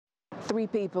3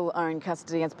 people are in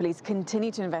custody as police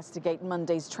continue to investigate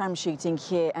Monday's tram shooting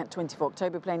here at 24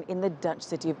 Oktoberplein in the Dutch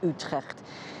city of Utrecht.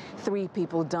 3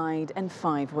 people died and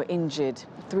 5 were injured,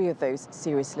 3 of those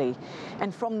seriously.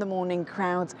 And from the morning,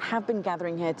 crowds have been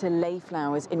gathering here to lay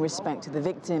flowers in respect to the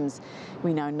victims.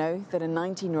 We now know that a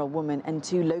 19-year-old woman and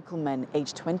 2 local men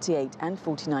aged 28 and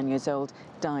 49 years old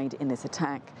died in this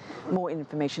attack. More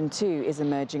information too is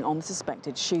emerging on the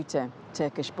suspected shooter,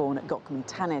 Turkish-born Gökmen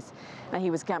Tanis. Now, he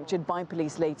was captured by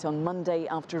police late on Monday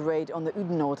after a raid on the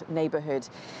Utrecht neighbourhood.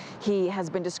 He has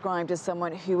been described as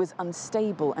someone who was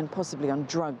unstable and possibly on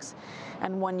drugs.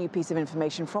 And one new piece of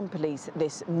information from police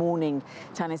this morning: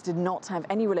 Tanis did not have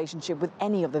any relationship with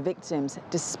any of the victims,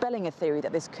 dispelling a theory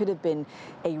that this could have been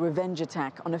a revenge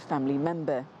attack on a family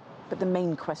member. But the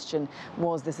main question,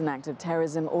 was this an act of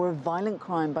terrorism or a violent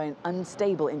crime by an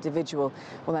unstable individual?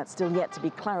 Well, that's still yet to be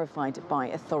clarified by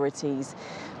authorities.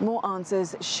 More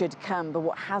answers should come, but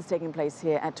what has taken place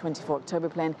here at 24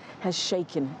 Oktoberplein has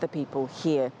shaken the people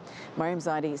here. Mariam,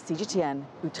 Zaidi, CGTN,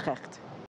 Utrecht.